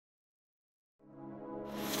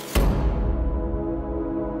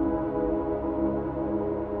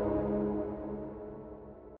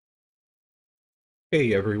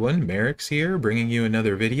Hey everyone, Mherex here, bringing you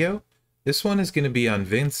another video. This one is going to be on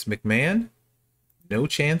Vince McMahon, No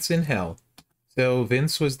Chance in Hell. So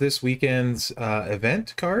Vince was this weekend's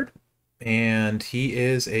event card, and he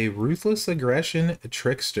is a ruthless aggression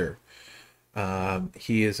trickster.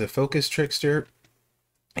 He is a focus trickster.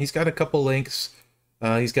 He's got a couple links.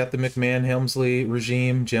 He's got the McMahon Helmsley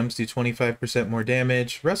regime. Gems do 25% more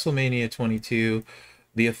damage. WrestleMania 22.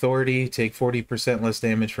 The Authority, take 40% less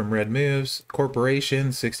damage from red moves. Corporation,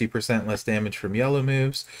 60% less damage from yellow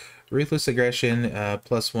moves. Ruthless Aggression,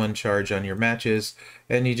 +1 charge on your matches.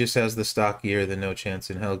 And he just has the stock gear, the No Chance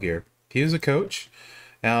in Hell gear. He was a coach.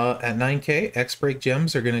 At 9k, X-Break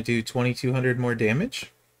gems are going to do 2200 more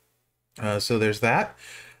damage. So there's that.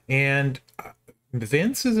 And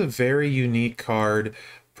Vince is a very unique card.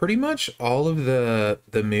 Pretty much all of the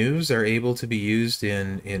moves are able to be used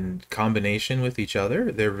in combination with each other.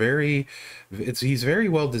 He's very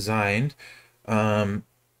well designed.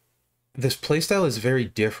 This playstyle is very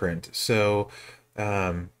different, so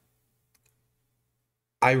I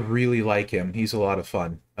really like him. He's a lot of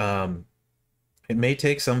fun. It may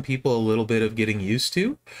take some people a little bit of getting used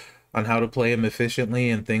to on how to play him efficiently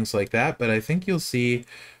and things like that, but I think you'll see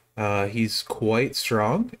he's quite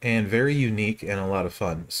strong and very unique and a lot of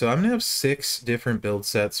fun. So I'm gonna have 6 different build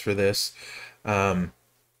sets for this. I'm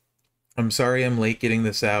sorry I'm late getting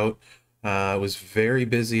this out. I was very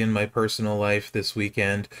busy in my personal life this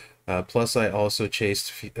weekend. Plus I also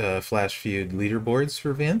chased Flash Feud leaderboards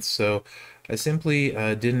for Vince, so I simply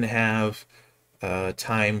didn't have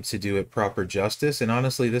time to do it proper justice. And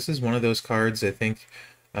honestly, this is one of those cards I think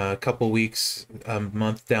a couple weeks, a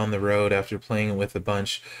month down the road after playing it with a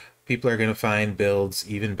bunch, people are going to find builds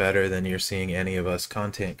even better than you're seeing any of us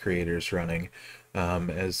content creators running,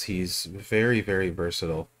 as he's very, very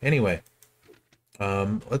versatile. Anyway,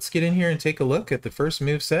 let's get in here and take a look at the first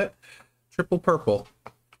move set. Triple Purple.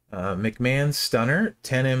 McMahon Stunner,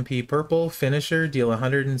 10 MP purple, finisher, deal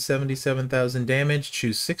 177,000 damage,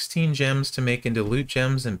 choose 16 gems to make into loot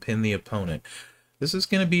gems and pin the opponent. This is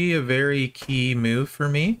going to be a very key move for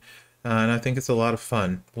me, and I think it's a lot of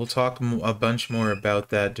fun. We'll talk a bunch more about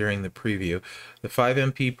that during the preview. The 5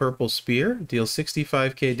 MP Purple Spear, deal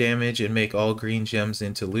 65k damage and make all green gems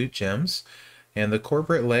into loot gems. And the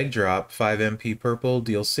Corporate Leg Drop, 5 MP Purple,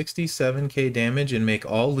 deal 67k damage and make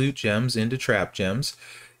all loot gems into trap gems.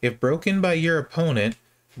 If broken by your opponent,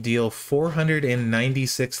 deal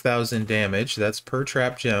 496,000 damage. That's per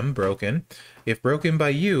trap gem broken. If broken by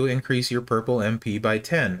you, increase your purple MP by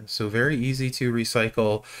 10. So very easy to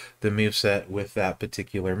recycle the moveset with that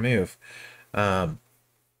particular move. You're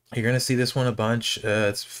going to see this one a bunch.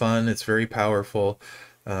 It's fun. It's very powerful.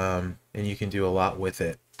 And you can do a lot with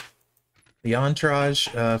it. The entourage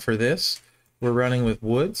for this, we're running with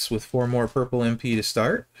Woods with 4 more purple MP to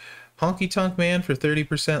start. Honky Tonk Man for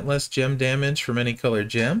 30% less gem damage from any colored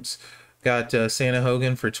gems. Got Santa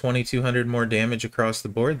Hogan for 2200 more damage across the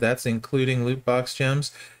board. That's including loot box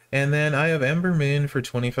gems. And then I have Ember Moon for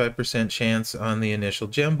 25% chance on the initial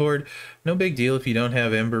gem board. No big deal if you don't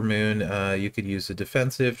have Ember Moon. You could use a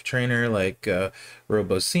defensive trainer like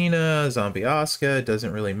Robocina, Zombie Asuka. It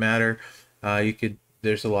doesn't really matter.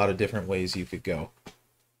 There's a lot of different ways you could go.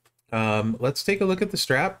 Let's take a look at the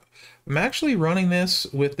strap. I'm actually running this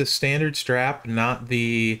with the standard strap, not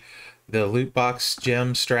the loot box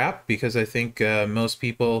gem strap, because I think most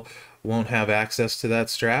people won't have access to that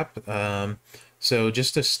strap. So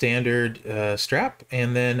just a standard strap,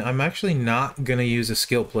 and then I'm actually not going to use a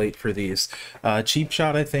skill plate for these. Cheap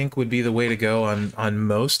shot, I think, would be the way to go on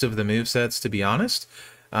most of the movesets, to be honest.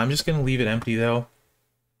 I'm just going to leave it empty, though.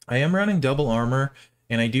 I am running double armor,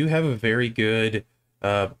 and I do have a very good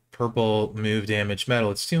purple move damage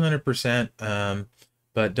metal. It's 200%,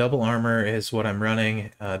 but double armor is what I'm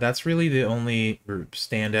running. That's really the only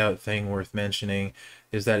standout thing worth mentioning,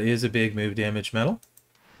 is that it is a big move damage metal.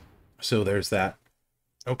 So there's that.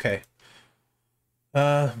 Okay.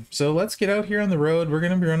 So let's get out here on the road. We're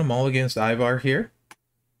going to be running them all against Ivar here.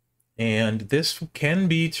 And this can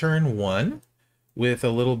be turn 1 with a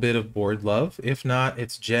little bit of board love. If not,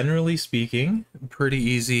 it's generally speaking pretty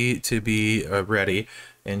easy to be ready,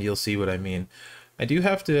 and you'll see what I mean. I do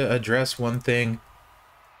have to address one thing.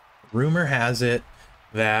 Rumor has it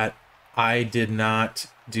that I did not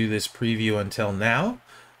do this preview until now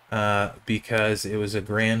because it was a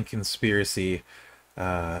grand conspiracy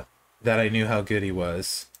that I knew how good he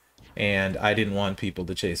was, and I didn't want people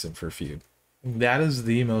to chase him for feud. That is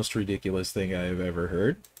the most ridiculous thing I have ever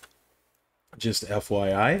heard. Just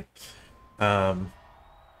FYI.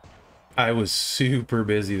 I was super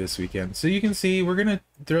busy this weekend. So you can see we're going to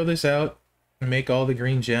throw this out and make all the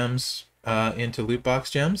green gems into loot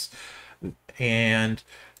box gems. And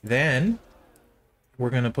then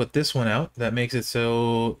we're going to put this one out. That makes it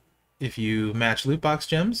so if you match loot box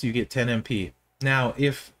gems, you get 10 MP. Now,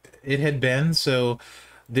 if it had been so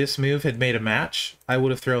this move had made a match, I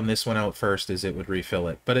would have thrown this one out first as it would refill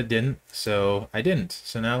it. But it didn't, so I didn't.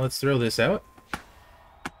 So now let's throw this out.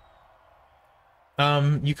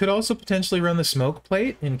 You could also potentially run the smoke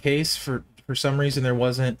plate in case for some reason there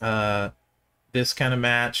wasn't this kind of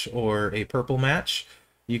match or a purple match.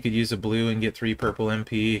 You could use a blue and get 3 purple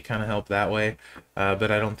MP, kind of help that way.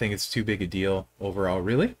 But I don't think it's too big a deal overall,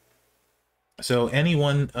 really. So any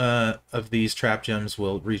one of these trap gems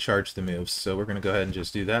will recharge the moves. So we're going to go ahead and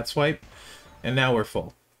just do that swipe. And now we're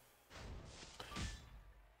full.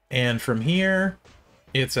 And from here,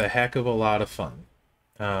 it's a heck of a lot of fun.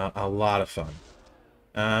 A lot of fun.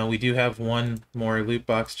 We do have one more loot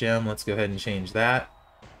box gem. Let's go ahead and change that.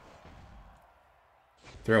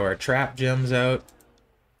 Throw our trap gems out.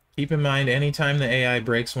 Keep in mind, anytime the AI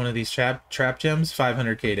breaks one of these trap gems,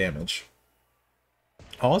 500k damage.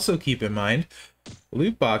 Also keep in mind,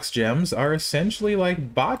 loot box gems are essentially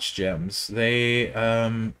like botch gems. They,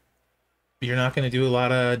 you're not going to do a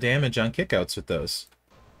lot of damage on kickouts with those.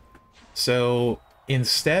 So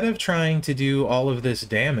instead of trying to do all of this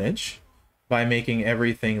damage by making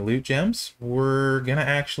everything loot gems, we're going to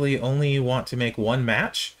actually only want to make one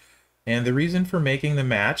match. And the reason for making the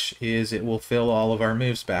match is it will fill all of our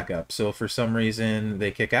moves back up. So if for some reason they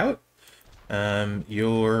kick out,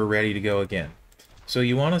 you're ready to go again. So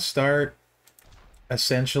you want to start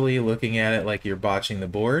essentially looking at it like you're botching the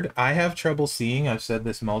board. I have trouble seeing, I've said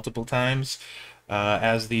this multiple times,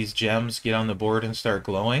 as these gems get on the board and start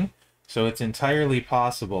glowing. So it's entirely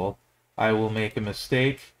possible I will make a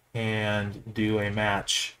mistake and do a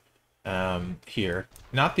match here.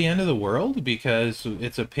 Not the end of the world, because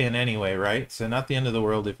it's a pin anyway, right? So not the end of the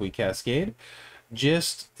world if we cascade.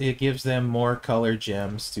 Just it gives them more colored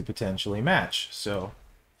gems to potentially match. So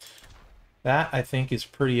that, I think, is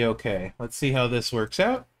pretty okay. Let's see how this works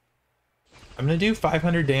out. I'm going to do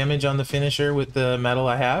 500 damage on the finisher with the metal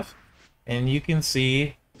I have. And you can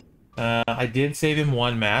see I did save him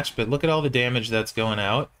one match, but look at all the damage that's going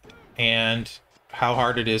out and how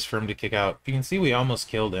hard it is for him to kick out. You can see we almost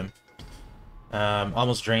killed him.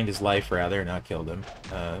 Almost drained his life, rather, not killed him.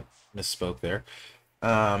 Misspoke there.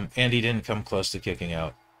 And he didn't come close to kicking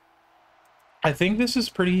out. I think this is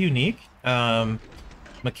pretty unique.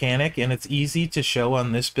 Mechanic, and it's easy to show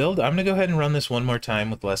on this build. I'm gonna go ahead and run this one more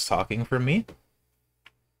time with less talking from me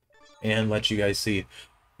and let you guys see.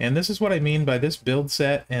 And this is what I mean by this build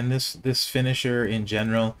set, and this finisher in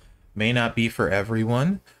general may not be for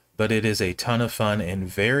everyone, but it is a ton of fun and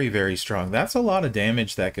very, very strong. That's a lot of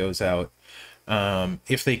damage that goes out.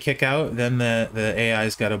 If they kick out, then the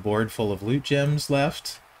AI's got a board full of loot gems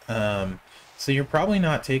left. So you're probably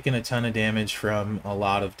not taking a ton of damage from a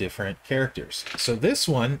lot of different characters. So this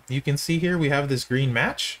one, you can see here we have this green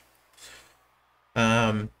match.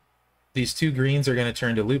 These two greens are going to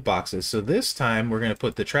turn to loot boxes. So this time we're going to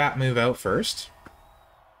put the trap move out first.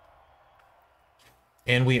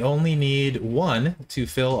 And we only need one to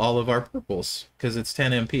fill all of our purples, because it's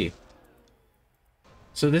 10 MP.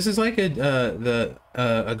 So this is like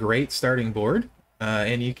a great starting board.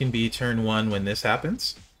 And you can be turn 1 when this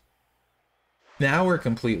happens. Now we're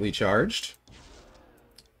completely charged.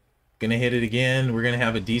 Gonna hit it again. We're gonna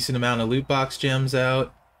have a decent amount of loot box gems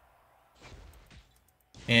out.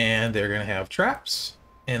 And they're gonna have traps.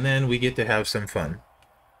 And then we get to have some fun.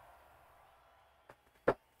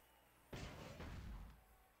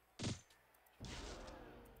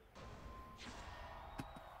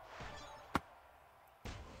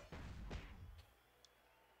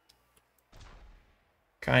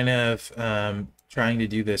 Kind of trying to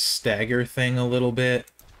do this stagger thing a little bit,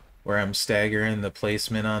 where I'm staggering the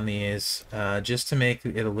placement on these, just to make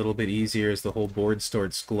it a little bit easier as the whole board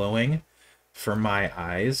starts glowing for my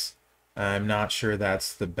eyes. I'm not sure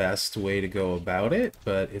that's the best way to go about it,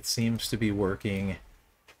 but it seems to be working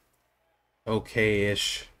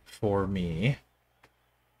okay-ish for me.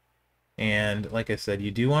 And like I said,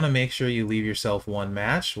 you do want to make sure you leave yourself one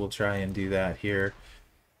match. We'll try and do that here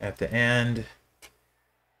at the end.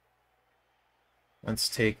 Let's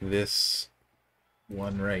take this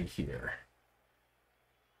one right here.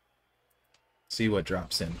 See what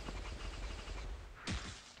drops in.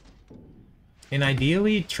 And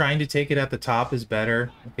ideally, trying to take it at the top is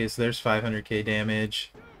better. Okay, so there's 500k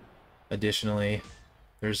damage. Additionally,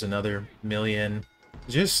 there's another million.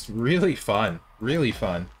 Just really fun. Really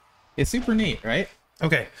fun. It's super neat, right?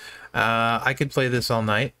 Okay, I could play this all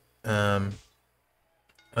night.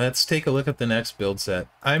 Let's take a look at the next build set.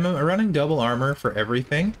 I'm running double armor for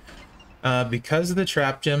everything. Because the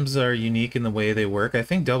trap gems are unique in the way they work, I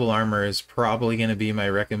think double armor is probably going to be my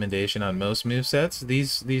recommendation on most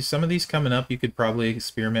movesets. Some of these coming up, you could probably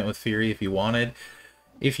experiment with Fury if you wanted.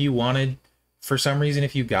 If you wanted, for some reason,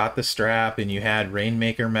 if you got the strap and you had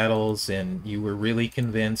Rainmaker medals and you were really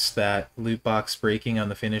convinced that loot box breaking on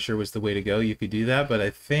the finisher was the way to go, you could do that. But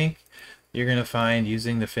I think you're going to find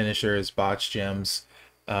using the finisher as botch gems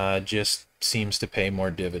just seems to pay more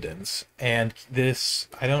dividends. And this,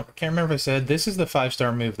 can't remember if I said, this is the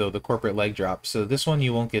 5-star move though, the corporate leg drop. So this one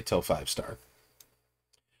you won't get till 5-star.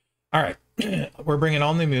 All right, we're bringing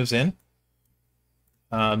all new moves in.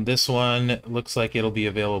 This one looks like it'll be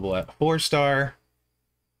available at 4-star.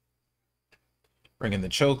 Bringing the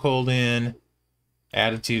chokehold in,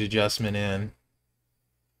 attitude adjustment in,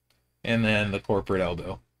 and then the corporate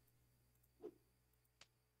elbow.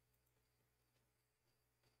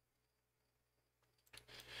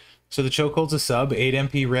 So the chokehold's a sub, 8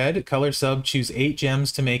 MP red. Color sub, choose 8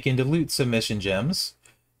 gems to make into loot submission gems.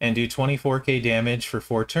 And do 24k damage for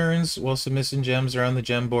 4 turns, while submission gems are on the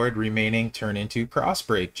gem board, remaining turn into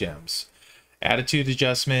crossbreak gems. Attitude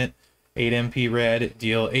adjustment, 8 MP red,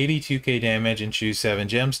 deal 82k damage and choose 7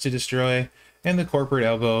 gems to destroy. And the corporate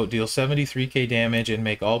elbow, deal 73k damage and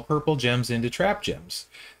make all purple gems into trap gems.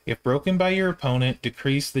 If broken by your opponent,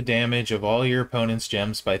 decrease the damage of all your opponent's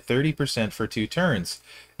gems by 30% for 2 turns.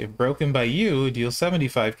 If broken by you, deal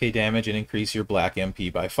 75k damage and increase your black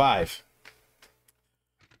MP by 5.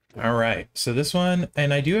 All right, so this one,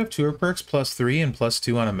 and I do have tour perks +3 and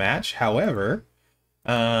 +2 on a match. However,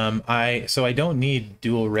 I don't need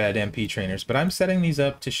dual red MP trainers, but I'm setting these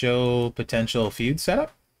up to show potential feud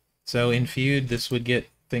setup. So in feud, this would get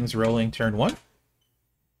things rolling turn 1.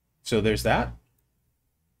 So there's that.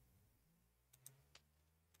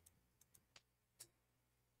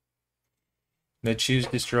 The choose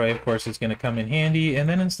destroy, of course, is going to come in handy. And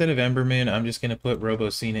then instead of Ember Moon, I'm just going to put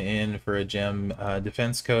Robocena in for a gem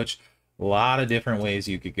defense coach. A lot of different ways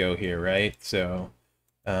you could go here, right? So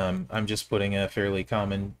I'm just putting a fairly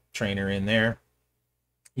common trainer in there.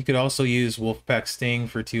 You could also use Wolfpack Sting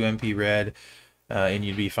for 2 MP red, and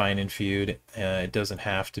you'd be fine in feud. It doesn't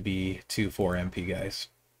have to be 2 4 MP guys.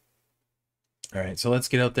 All right, so let's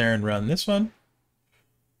get out there and run this one.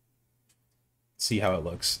 See how it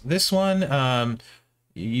looks. This one,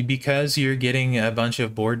 because you're getting a bunch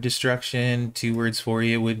of board destruction, 2 words for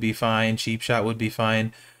you would be fine. Cheap shot would be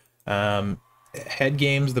fine. Head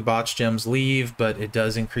games, the botch gems leave, but it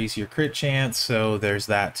does increase your crit chance, so there's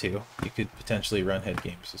that too. You could potentially run head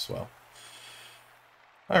games as well.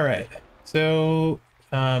 All right, so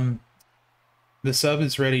the sub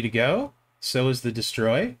is ready to go. So is the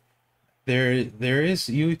destroy.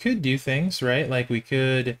 You could do things, right? Like we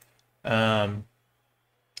could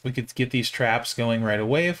get these traps going right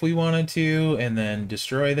away if we wanted to, and then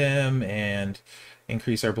destroy them and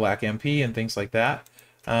increase our black MP and things like that.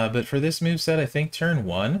 But for this moveset, I think turn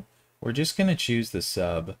 1, we're just going to choose the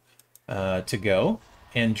sub to go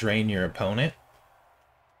and drain your opponent.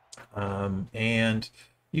 And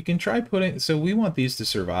you can try putting... So we want these to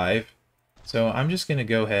survive. So I'm just going to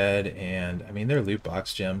go ahead and... I mean, they're loot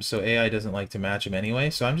box gems, so AI doesn't like to match them anyway.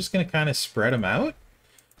 So I'm just going to kind of spread them out.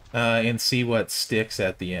 And see what sticks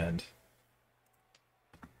at the end.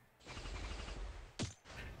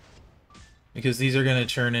 Because these are going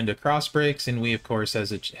to turn into cross breaks, and we of course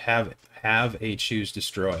have a choose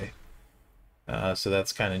destroy. So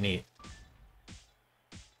that's kind of neat.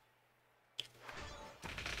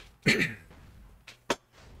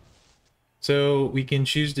 So we can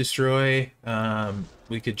choose destroy.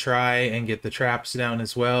 We could try and get the traps down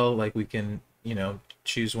as well. Like we can, you know,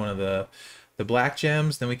 choose one of the black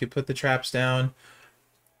gems, then we could put the traps down.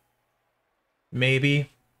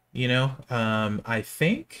 Maybe, you know, I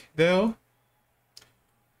think though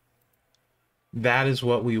that is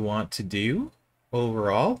what we want to do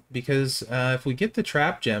overall, because if we get the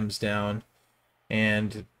trap gems down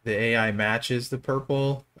and the AI matches the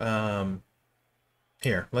purple,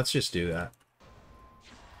 here, let's just do that.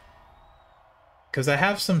 Because I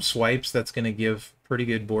have some swipes that's going to give pretty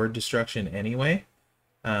good board destruction anyway.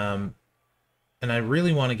 And I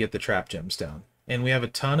really want to get the trap gems down. And we have a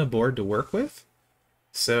ton of board to work with.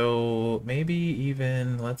 So maybe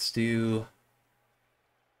even let's just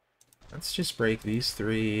break these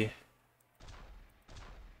 3.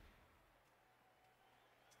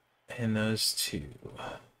 And those 2.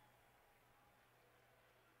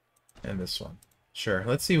 And this one. Sure,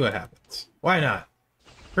 let's see what happens. Why not?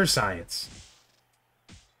 For science.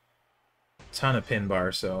 Ton of pin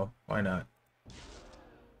bar, so why not?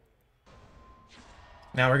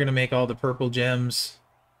 Now we're going to make all the purple gems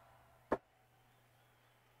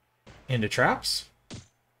into traps.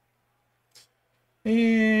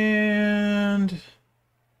 And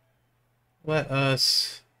let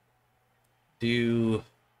us do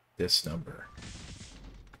this number.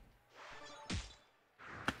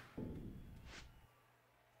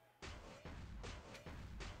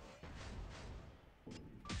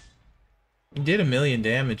 We did 1,000,000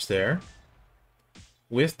 damage there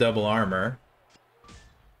with double armor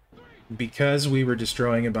because we were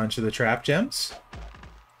destroying a bunch of the trap gems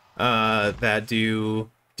that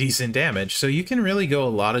do decent damage. So you can really go a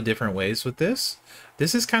lot of different ways with this.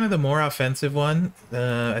 This is kind of the more offensive one.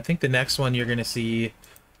 I think the next one you're going to see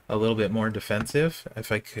a little bit more defensive,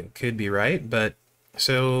 if I could be right. But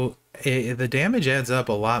so the damage adds up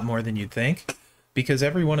a lot more than you'd think, because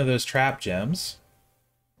every one of those trap gems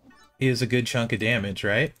is a good chunk of damage,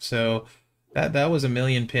 right? So that was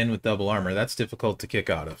 1,000,000 pin with double armor. That's difficult to kick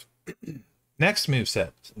out of. Next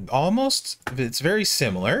moveset, it's very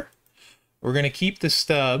similar. We're going to keep the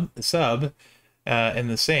sub in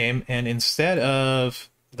the same, and instead of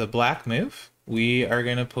the black move, we are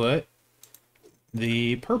going to put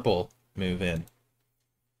the purple move in.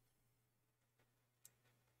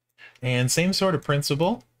 And same sort of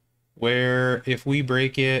principle, where if we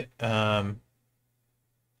break it,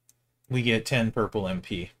 we get 10 purple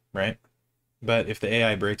MP, right? But if the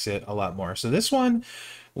AI breaks it, a lot more. So this one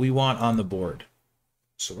we want on the board.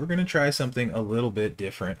 So we're going to try something a little bit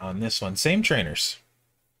different on this one. Same trainers.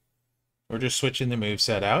 We're just switching the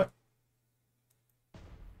moveset out.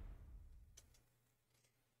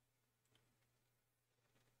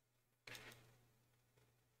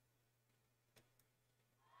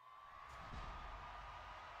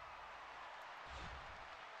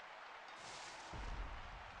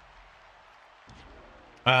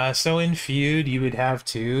 So in feud, you would have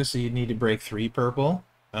 2, so you'd need to break 3 purple.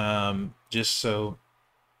 Just so,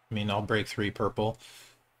 I mean, I'll break 3 purple.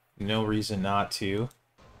 No reason not to,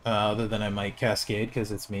 other than I might cascade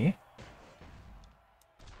because it's me.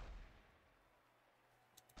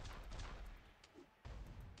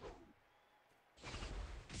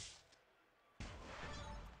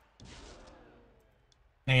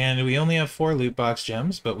 And we only have 4 loot box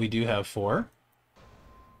gems, but we do have 4.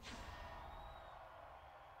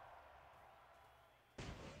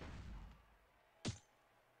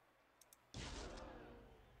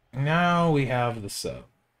 Now we have the sub.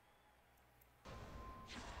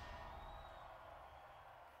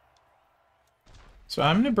 So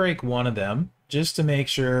I'm going to break one of them just to make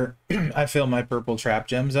sure I fill my purple trap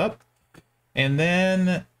gems up. And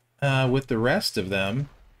then with the rest of them,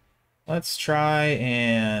 let's try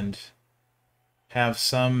and have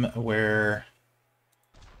some where,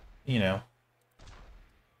 you know,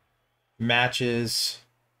 matches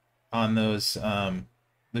on those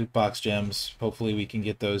loot box gems. Hopefully we can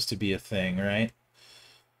get those to be a thing, right?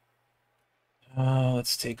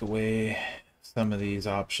 Let's take away some of these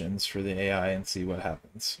options for the AI and see what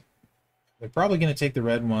happens. They're probably going to take the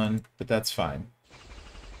red one, but that's fine.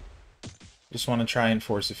 Just want to try and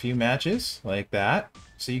force a few matches like that.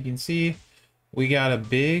 So you can see we got a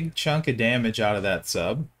big chunk of damage out of that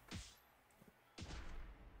sub.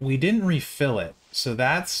 We didn't refill it, so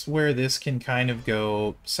that's where this can kind of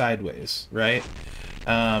go sideways, right?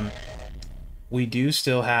 We do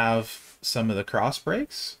still have some of the cross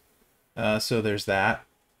breaks, so there's that.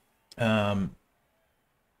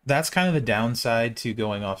 That's kind of the downside to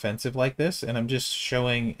going offensive like this, and I'm just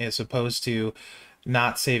showing as opposed to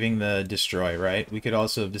not saving the destroy, right? We could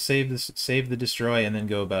also have to save the destroy and then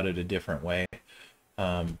go about it a different way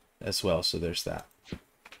as well, so there's that.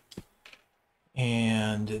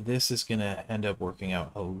 And this is going to end up working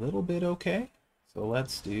out a little bit okay. So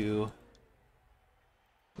let's do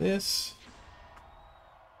this.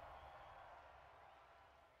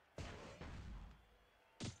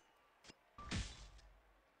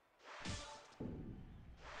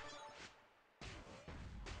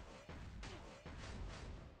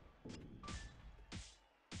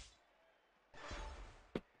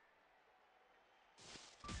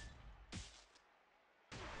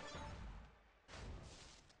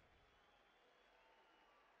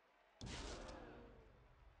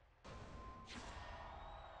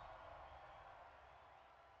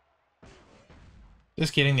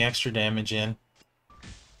 Just getting the extra damage in.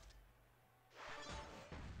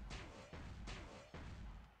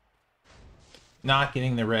 Not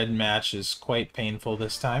getting the red match is quite painful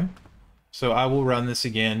this time. So I will run this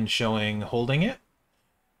again showing holding it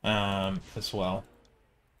as well.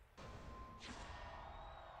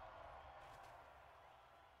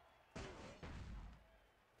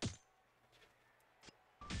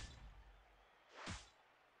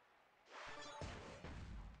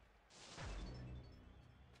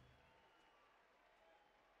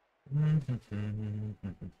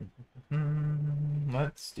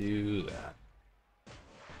 Let's do that.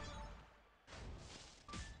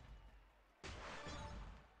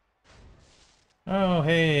 Oh,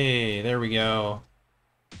 hey, there we go.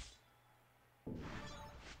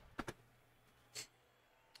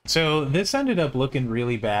 So this ended up looking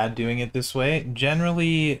really bad doing it this way.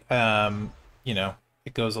 Generally, you know,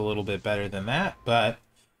 it goes a little bit better than that. But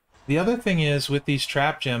the other thing is with these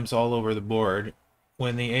trap gems all over the board,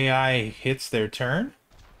 when the AI hits their turn,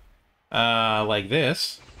 like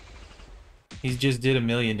this, he just did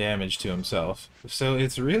 1,000,000 damage to himself. So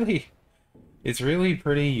it's really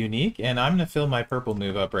pretty unique. And I'm gonna fill my purple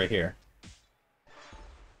move up right here.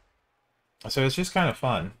 So it's just kind of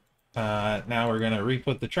fun. Now we're gonna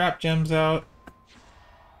re-put the trap gems out.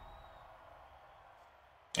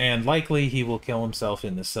 And likely he will kill himself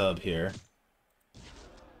in the sub here.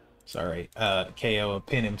 Sorry, KO,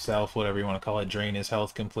 pin himself, whatever you want to call it, drain his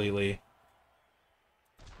health completely.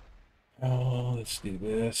 Oh, let's do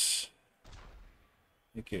this.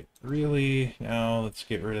 Make it really... Now let's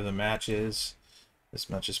get rid of the matches as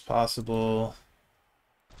much as possible.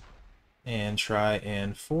 And try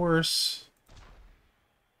and force...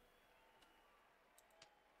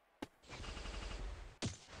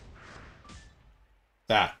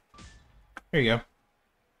 that. There you go.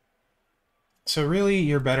 So really,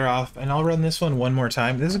 you're better off, and I'll run this one more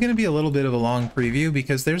time. This is going to be a little bit of a long preview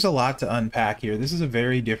because there's a lot to unpack here. This is a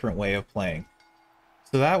very different way of playing.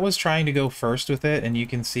 So that was trying to go first with it, and you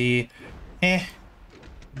can see,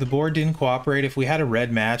 the board didn't cooperate. If we had a red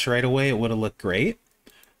match right away, it would have looked great,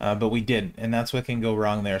 but we didn't, and that's what can go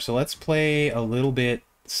wrong there. So let's play a little bit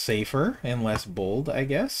safer and less bold, I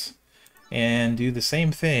guess, and do the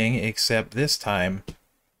same thing, except this time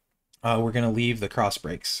we're going to leave the cross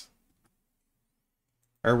breaks.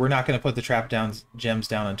 Or we're not going to put the trap down gems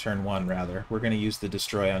down on turn 1, rather. We're going to use the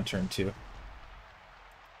destroy on turn 2.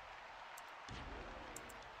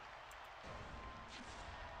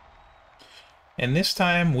 And this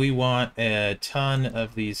time we want a ton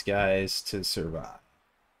of these guys to survive.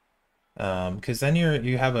 Because then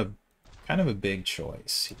you have a kind of a big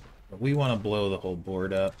choice. We want to blow the whole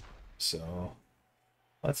board up. So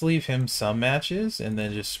let's leave him some matches and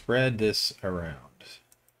then just spread this around.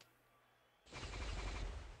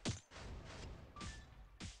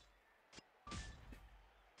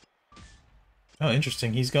 Oh,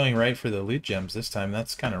 interesting. He's going right for the loot gems this time.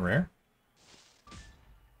 That's kind of rare.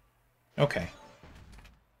 Okay.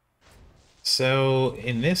 So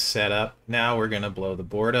in this setup, now we're going to blow the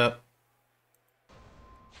board up.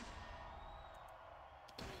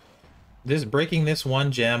 Breaking this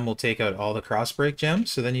one gem will take out all the cross break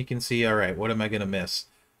gems. So then you can see, all right, what am I going to miss?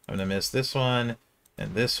 I'm going to miss this one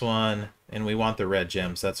and this one. And we want the red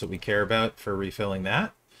gems. That's what we care about for refilling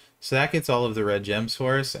that. So that gets all of the red gems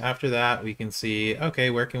for us. After that, we can see,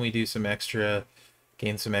 okay, where can we do some extra,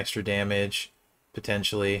 gain some extra damage,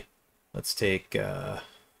 potentially. Let's take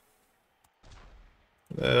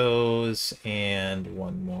those and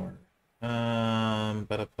one more.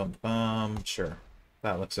 Ba-da-bum-bum. Sure,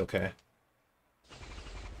 that looks okay.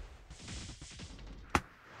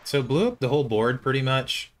 So blew up the whole board pretty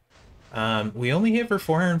much. We only hit for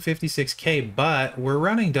 456k, but we're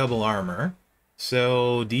running double armor.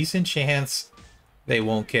 So decent chance they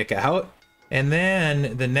won't kick out. And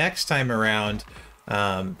then the next time around,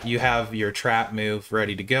 you have your trap move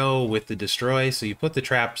ready to go with the destroy. So you put the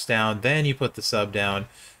traps down, then you put the sub down,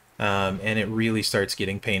 and it really starts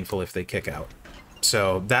getting painful if they kick out.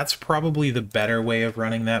 So that's probably the better way of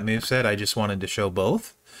running that moveset. I just wanted to show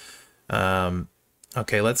both.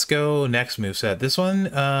 Okay, let's go next moveset. This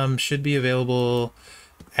one should be available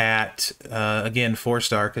at, again,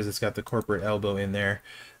 4-star because it's got the corporate elbow in there.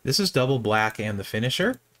 This is double black and the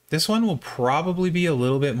finisher. This one will probably be a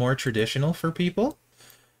little bit more traditional for people.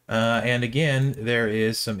 And again, there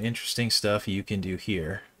is some interesting stuff you can do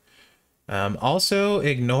here. Also,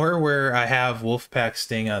 ignore where I have Wolfpack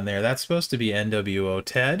Sting on there. That's supposed to be NWO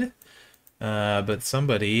Ted. But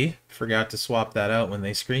somebody forgot to swap that out when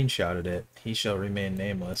they screenshotted it. He shall remain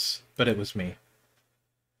nameless. But it was me.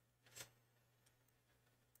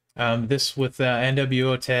 This with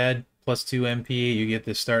NWO Ted plus 2 MP, you get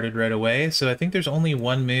this started right away. So I think there's only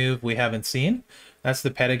one move we haven't seen. That's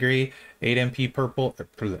the pedigree, 8 MP purple,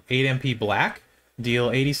 8 MP black. Deal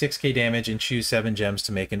 86k damage and choose 7 gems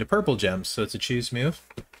to make into purple gems. So it's a choose move.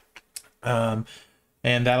 And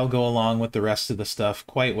that'll go along with the rest of the stuff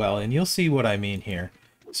quite well. And you'll see what I mean here.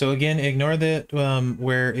 So again, ignore that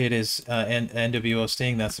where it is NWO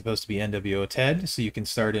Sting. That's supposed to be NWO Ted. So you can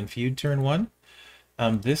start in feud turn 1.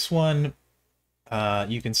 This one,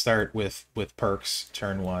 you can start with perks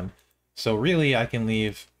turn 1. So really, I can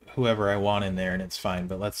leave whoever I want in there and it's fine.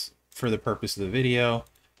 But let's, for the purpose of the video,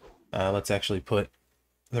 let's actually put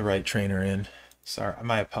the right trainer in. Sorry,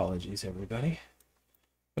 my apologies, everybody.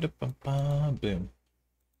 Boom.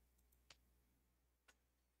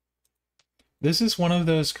 This is one of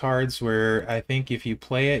those cards where I think if you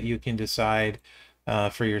play it, you can decide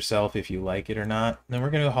for yourself if you like it or not. Then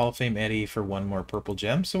we're going to Hall of Fame Eddie for one more purple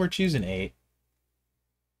gem, so we're choosing 8.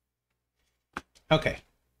 Okay.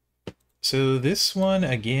 So this one,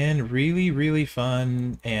 again, really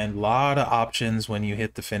fun and a lot of options when you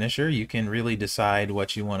hit the finisher. You can really decide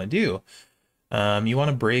what you want to do. You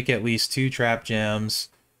want to break at least 2 trap gems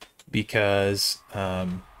because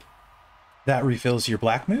that refills your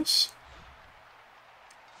black moves.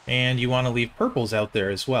 And you want to leave purples out there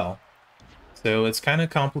as well. So it's kind of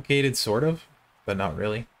complicated, sort of, but not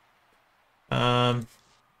really. So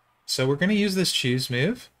we're going to use this choose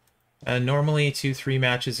move. Normally 2-3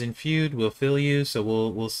 matches in feud will fill you, so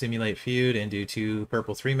we'll simulate feud and do 2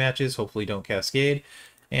 purple 3 matches, hopefully don't cascade.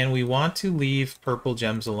 And we want to leave purple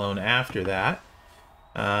gems alone after that.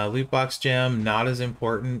 Loot box gem, not as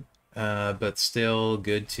important, but still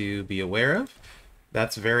good to be aware of.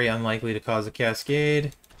 That's very unlikely to cause a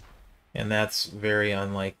cascade, and that's very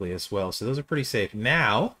unlikely as well. So those are pretty safe.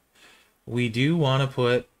 Now, we do want to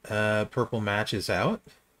put purple matches out,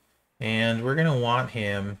 and we're going to want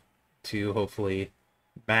him to hopefully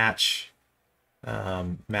match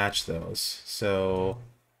those. So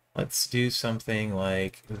let's do something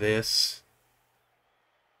like this.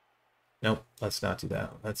 Nope, let's not do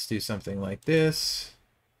that. Let's do something like this.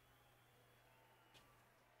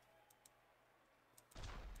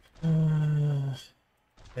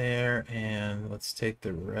 There, and let's take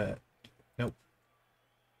the red. Nope.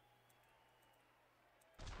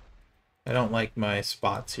 I don't like my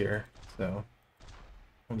spots here, so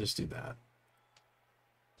we'll just do that.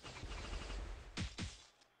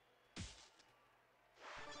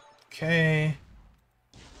 Okay.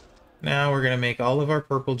 Now we're going to make all of our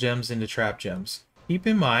purple gems into trap gems. Keep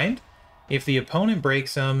in mind, if the opponent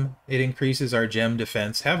breaks them, it increases our gem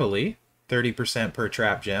defense heavily, 30% per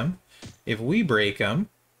trap gem. If we break them,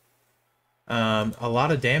 a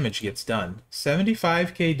lot of damage gets done.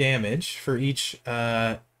 75k damage for each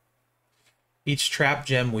trap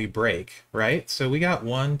gem we break, right? So we got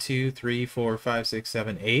 1, 2, 3, 4, 5, 6,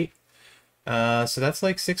 7, 8. So that's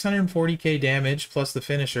like 640k damage plus the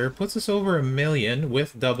finisher. Puts us over 1 million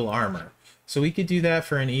with double armor. So we could do that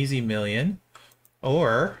for an easy 1 million.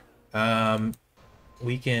 Or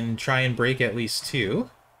we can try and break at least 2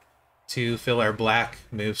 to fill our black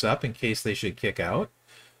moves up in case they should kick out,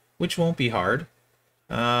 which won't be hard.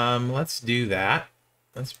 Let's do that.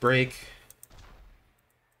 Let's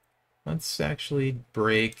actually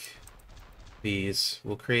break these.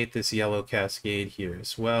 We'll create this yellow cascade here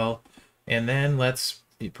as well. And then let's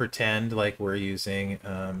pretend like we're using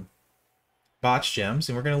botch gems,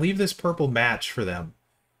 and we're going to leave this purple match for them.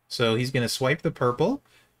 So he's going to swipe the purple,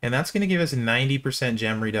 and that's going to give us a 90%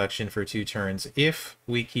 gem reduction for 2 turns if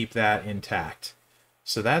we keep that intact.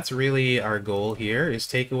 So that's really our goal here, is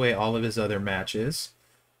take away all of his other matches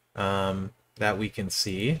that we can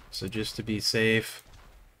see. So just to be safe,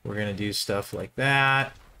 we're going to do stuff like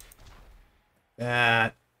that,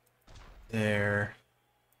 there,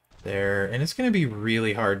 and it's going to be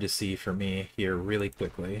really hard to see for me here really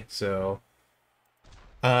quickly. So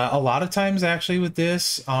a lot of times actually with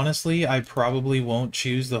this, honestly, I probably won't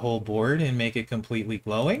choose the whole board and make it completely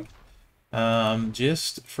glowing,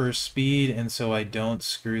 just for speed and so I don't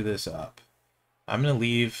screw this up. I'm going to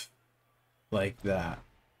leave like that.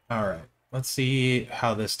 All right, let's see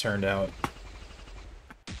how this turned out.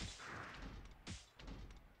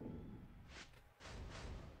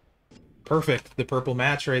 Perfect, the purple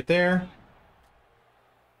match right there.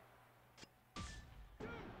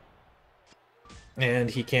 And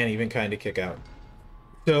he can't even kind of kick out.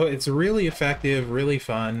 So it's really effective, really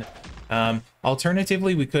fun.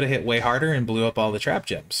 Alternatively, we could have hit way harder and blew up all the trap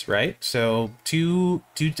gems, right? So two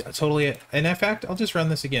totally, and in fact, I'll just run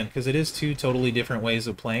this again because it is 2 totally different ways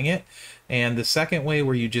of playing it. And the second way,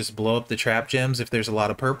 where you just blow up the trap gems if there's a lot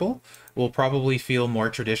of purple, will probably feel more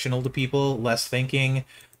traditional to people, less thinking,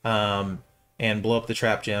 and blow up the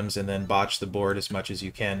trap gems and then botch the board as much as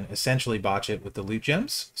you can. Essentially botch it with the loot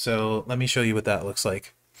gems. So let me show you what that looks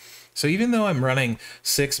like. So even though I'm running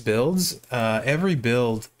 6 builds, every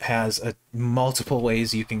build has multiple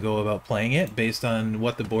ways you can go about playing it based on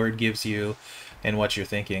what the board gives you and what you're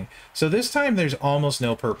thinking. So this time there's almost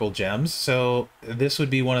no purple gems. So this would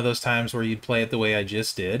be one of those times where you'd play it the way I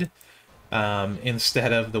just did,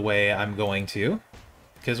 instead of the way I'm going to,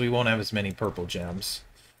 because we won't have as many purple gems.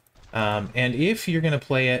 And if you're going to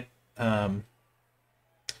play it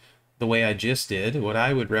the way I just did, what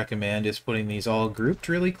I would recommend is putting these all grouped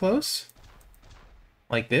really close,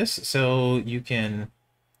 like this, so you can,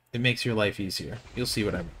 it makes your life easier. You'll see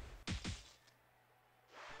what I mean.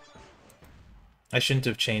 I shouldn't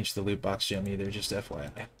have changed the loot box gem either, just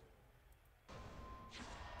FYI.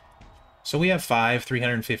 So we have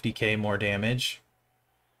 350k more damage.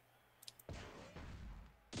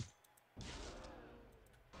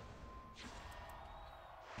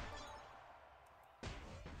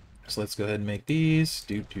 So let's go ahead and make these.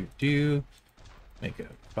 Make a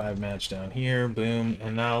 5 match down here. Boom.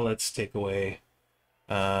 And now let's take away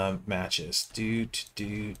matches.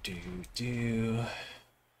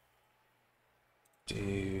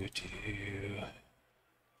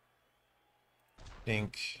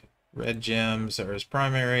 Think red gems are his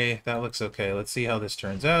primary. That looks okay. Let's see how this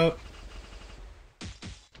turns out.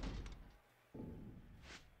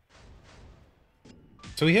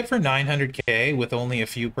 So we hit for 900k with only a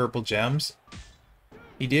few purple gems.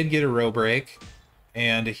 He did get a row break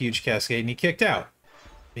and a huge cascade, and he kicked out.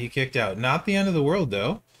 He kicked out. Not the end of the world,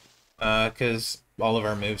 though, because all of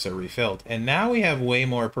our moves are refilled. And now we have way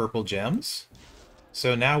more purple gems.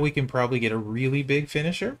 So now we can probably get a really big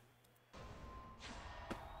finisher.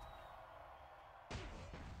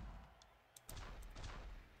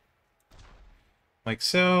 Like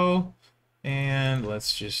so. And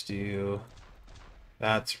let's just do...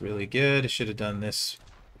 That's really good. I should have done this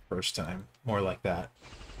first time. More like that.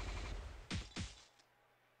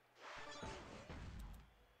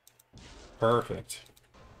 Perfect.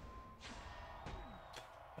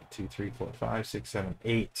 1, 2, 3, 4, 5, 6, 7,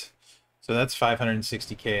 8. So that's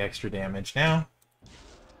 560k extra damage now.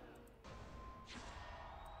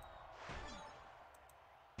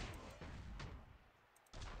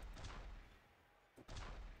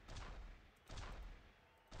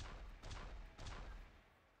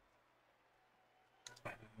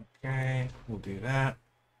 Okay, we'll do that.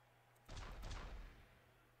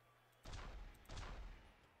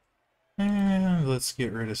 And let's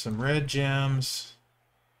get rid of some red gems.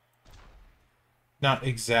 Not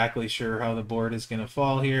exactly sure how the board is going to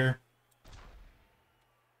fall here.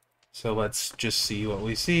 So let's just see what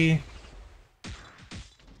we see.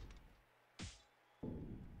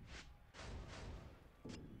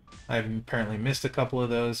 I've apparently missed a couple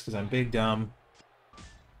of those because I'm big dumb.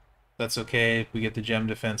 That's okay. We get the gem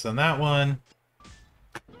defense on that one.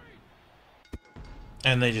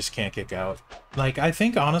 And they just can't kick out. Like, I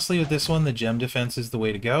think honestly with this one, the gem defense is the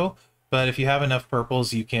way to go. But if you have enough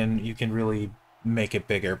purples, you can really make it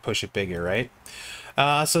bigger, push it bigger, right?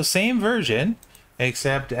 So same version,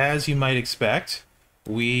 except as you might expect,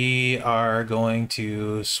 we are going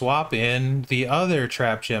to swap in the other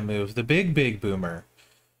trap gem move, the big boomer.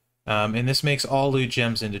 And this makes all loot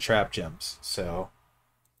gems into trap gems. So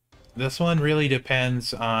this one really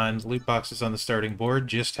depends on loot boxes on the starting board,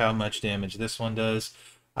 just how much damage this one does.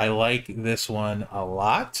 I like this one a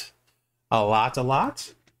lot. A lot.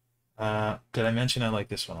 Did I mention I like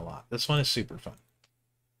this one a lot? This one is super fun.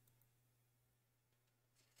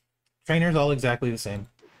 Trainer's all exactly the same.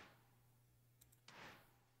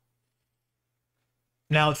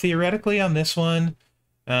 Now, theoretically on this one,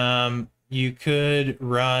 you could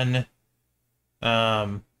run...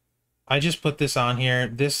 I just put this on here.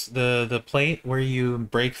 The plate where you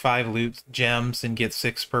break 5 loot gems and get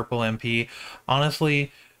 6 purple MP,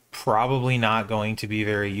 honestly, probably not going to be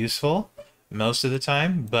very useful most of the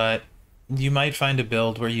time, but you might find a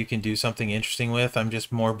build where you can do something interesting with. I'm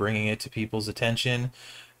just more bringing it to people's attention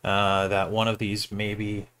that one of these,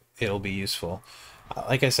 maybe it'll be useful.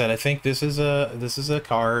 Like I said, I think this is a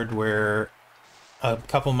card where a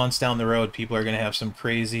couple months down the road, people are going to have some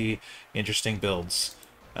crazy, interesting builds.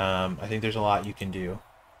 I think there's a lot you can do.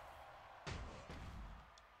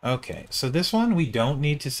 Okay, so this one, we don't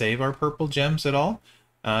need to save our purple gems at all.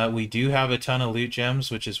 We do have a ton of loot gems,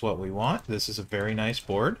 which is what we want. This is a very nice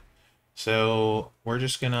board. So we're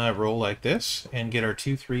just going to roll like this and get our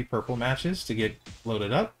 2-3 purple matches to get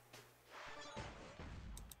loaded up.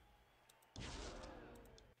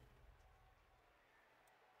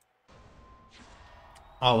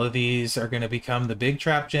 All of these are going to become the big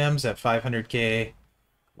trap gems at 500k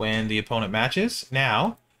when the opponent matches.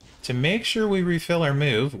 Now, to make sure we refill our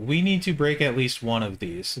move, we need to break at least one of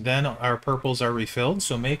these. Then our purples are refilled,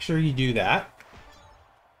 so make sure you do that.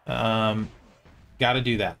 Gotta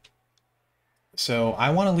do that. So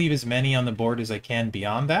I want to leave as many on the board as I can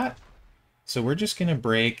beyond that. So we're just going to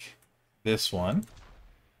break this one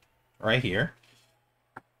right here.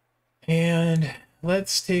 And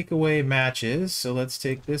let's take away matches. So let's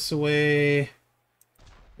take this away,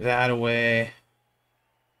 that away.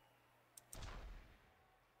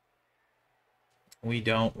 We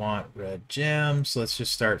don't want red gems. Let's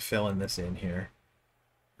just start filling this in here.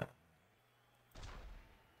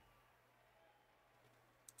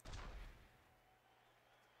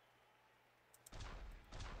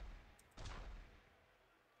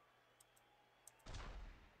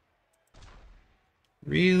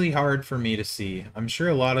 Really hard for me to see. I'm sure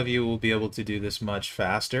a lot of you will be able to do this much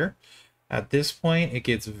faster. At this point, it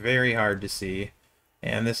gets very hard to see.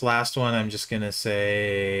 And this last one, I'm just going to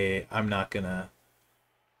say, I'm not going to...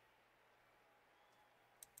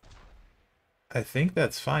 I think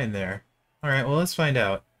that's fine there. All right, well, let's find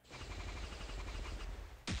out.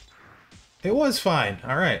 It was fine.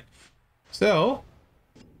 All right. So,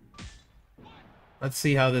 let's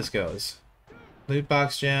see how this goes. Loot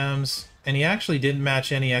box gems. And he actually didn't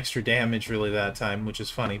match any extra damage really that time, which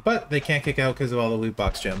is funny. But they can't kick out because of all the loot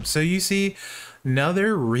box gems. So you see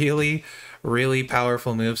another really, really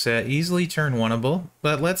powerful moveset. Easily turn oneable.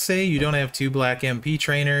 But let's say you don't have 2 black MP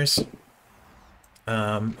trainers.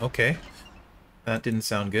 Okay. That didn't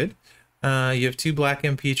sound good. You have 2 black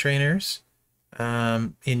MP trainers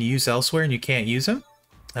in use elsewhere and you can't use them.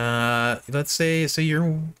 Let's say,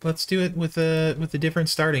 let's do it with a different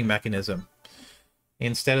starting mechanism.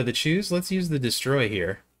 Instead of the choose, let's use the destroy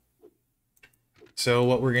here. So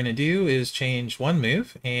what we're going to do is change one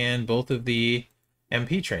move and both of the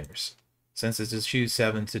MP trainers. Since it's a choose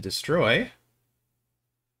 7 to destroy,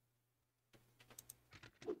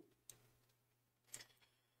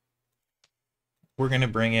 we're going to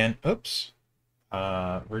bring in, oops,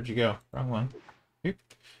 where'd you go? Wrong one. Oop.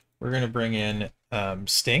 We're going to bring in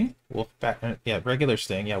Sting, Wolfpack, yeah, regular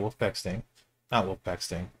Sting, yeah, Wolfpack Sting. Not Wolfpack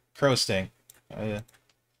Sting, Crow Sting.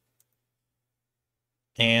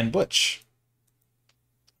 And Butch.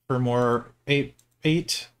 For more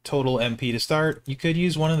 8 total MP to start. You could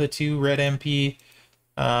use one of the 2 red MP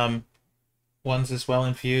ones as well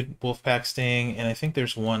in feud, Wolfpack Sting, and I think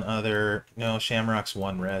there's one other, no, Shamrock's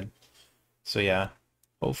 1 red. So yeah,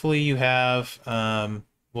 hopefully you have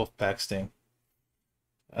Wolfpack Sting.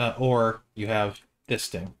 Or you have this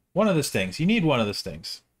Sting. One of the Stings. You need one of the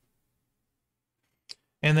Stings.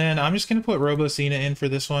 And then I'm just going to put Robocena in for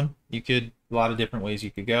this one. You could, a lot of different ways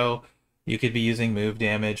you could go. You could be using move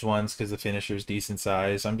damage ones because the finisher's decent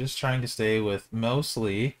size. I'm just trying to stay with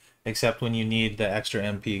mostly, except when you need the extra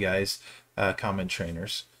MP guys, common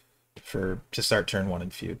trainers to start turn 1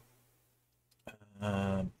 in feud.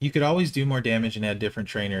 You could always do more damage and add different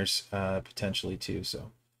trainers potentially too.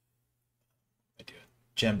 So I do it.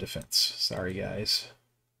 Gem defense. Sorry guys.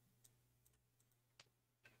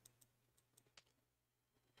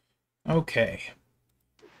 Okay,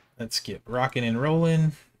 let's get rocking and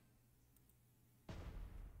rolling.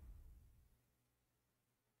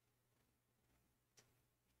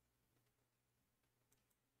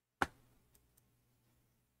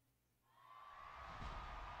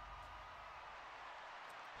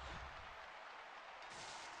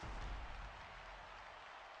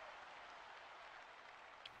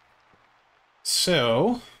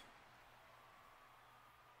 So,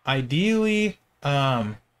 ideally,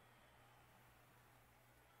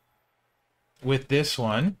 with this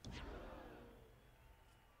one,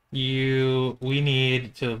 we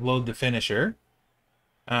need to load the finisher.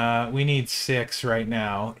 We need 6 right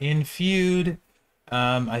now. In feud,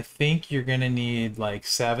 I think you're gonna need like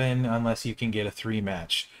 7 unless you can get a 3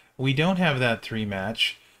 match. We don't have that 3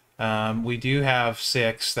 match. We do have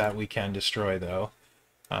 6 that we can destroy though.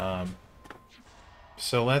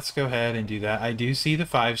 So let's go ahead and do that. I do see the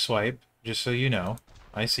 5 swipe, just so you know.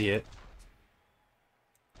 I see it.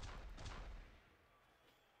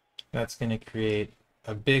 That's going to create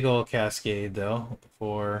a big old cascade, though.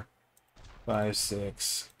 4, 5,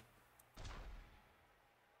 6.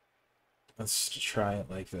 Let's try it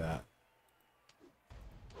like that.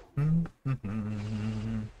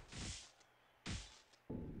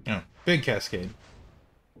 Oh, big cascade.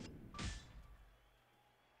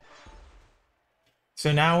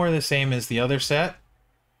 So now we're the same as the other set.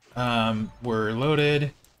 We're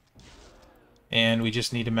loaded. And we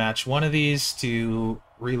just need to match one of these to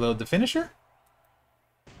reload the finisher.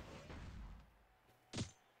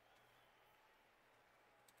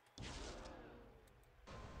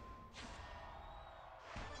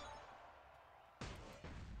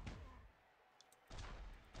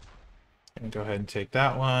 And go ahead and take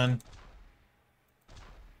that one.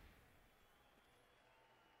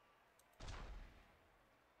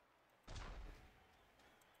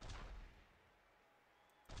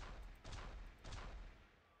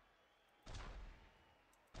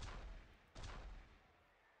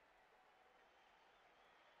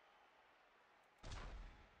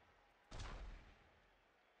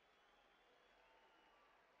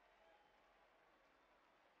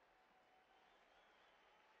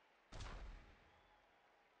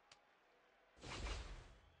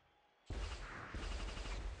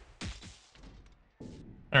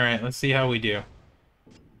 All right, let's see how we do.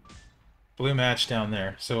 Blue match down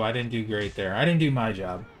there, so I didn't do great there. I didn't do my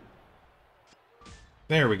job.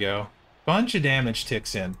 There we go. Bunch of damage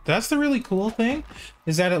ticks in. That's the really cool thing,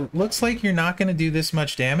 is that it looks like you're not going to do this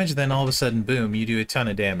much damage, then all of a sudden, boom, you do a ton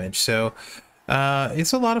of damage. So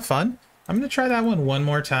it's a lot of fun. I'm going to try that one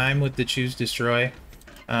more time with the Choose Destroy.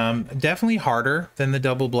 Definitely harder than the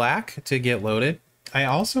double black to get loaded. I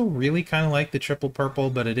also really kind of like the triple purple,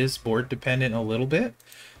 but it is board dependent a little bit.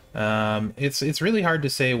 It's really hard to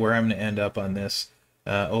say where I'm going to end up on this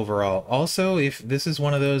overall. Also, if this is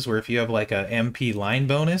one of those where if you have like a MP line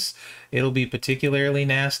bonus, it'll be particularly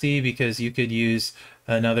nasty because you could use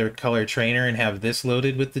another color trainer and have this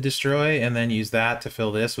loaded with the destroy and then use that to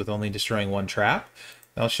fill this with only destroying one trap.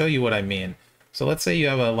 I'll show you what I mean. So let's say you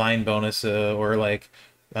have a line bonus or like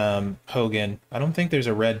Hogan. I don't think there's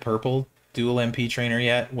a red purple dual MP trainer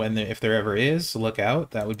yet. If there ever is, look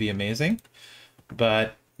out. That would be amazing.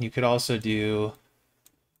 But you could also do,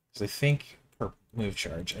 I think, move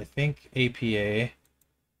charge. I think APA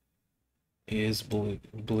is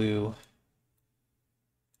blue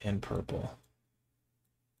and purple.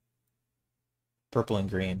 Purple and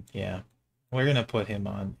green, yeah. We're gonna put him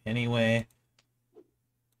on anyway.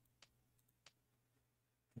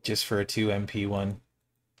 Just for a 2 MP one.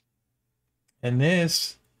 And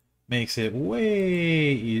this makes it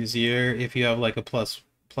way easier if you have like a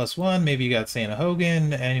 +1, maybe you got Santa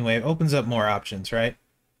Hogan. Anyway, it opens up more options, right?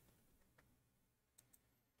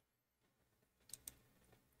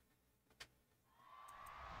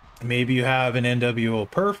 Maybe you have an NWO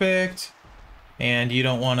perfect and you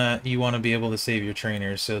want to be able to save your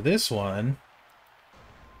trainers. So this one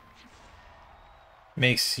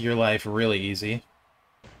makes your life really easy.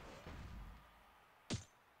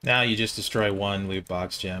 Now you just destroy one loot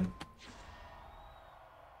box gem.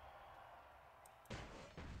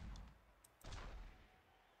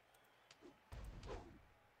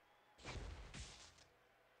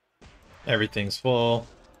 Everything's full.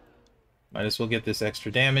 Might as well get this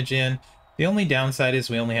extra damage in. The only downside is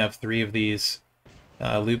we only have 3 of these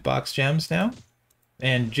loot box gems now.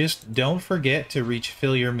 And just don't forget to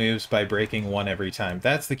refill your moves by breaking 1 every time.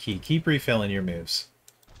 That's the key. Keep refilling your moves.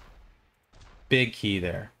 Big key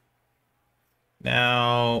there.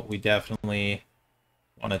 Now we definitely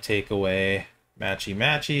want to take away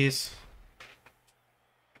matchies.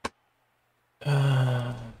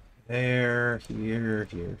 There,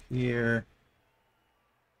 here.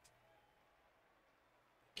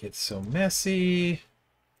 Gets so messy.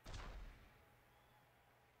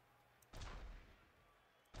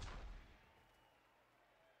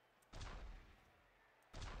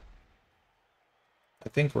 I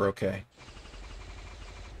think we're okay.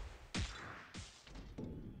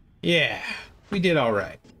 Yeah, we did all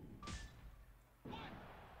right.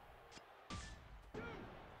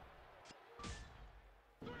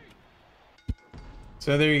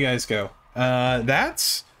 So there you guys go.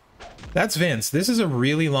 That's Vince. This is a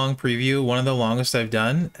really long preview, one of the longest I've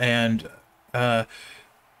done, and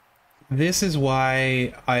this is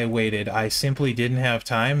why I waited. I simply didn't have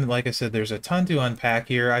time. Like I said, there's a ton to unpack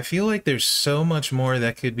here. I feel like there's so much more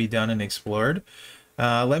that could be done and explored.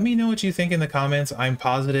 Let me know what you think in the comments. I'm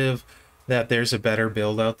positive that there's a better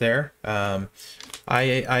build out there.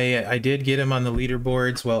 I did get him on the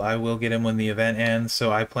leaderboards. Well, I will get him when the event ends,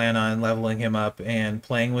 so I plan on leveling him up and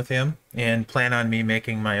playing with him, and plan on me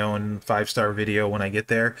making my own 5-star video when I get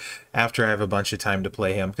there after I have a bunch of time to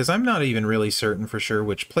play him, because I'm not even really certain for sure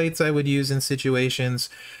which plates I would use in situations,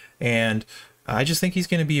 and I just think he's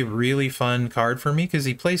going to be a really fun card for me because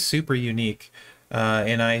he plays super unique,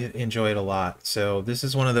 and I enjoy it a lot. So this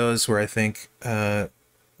is one of those where I think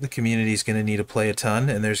the community is going to need to play a ton,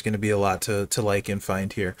 and there's going to be a lot to like and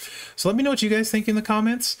find here. So let me know what you guys think in the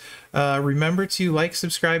comments. Remember to like,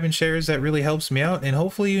 subscribe, and share, as that really helps me out. And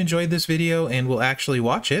hopefully you enjoyed this video and will actually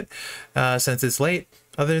watch it since it's late.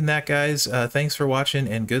 Other than that, guys, thanks for watching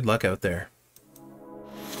and good luck out there.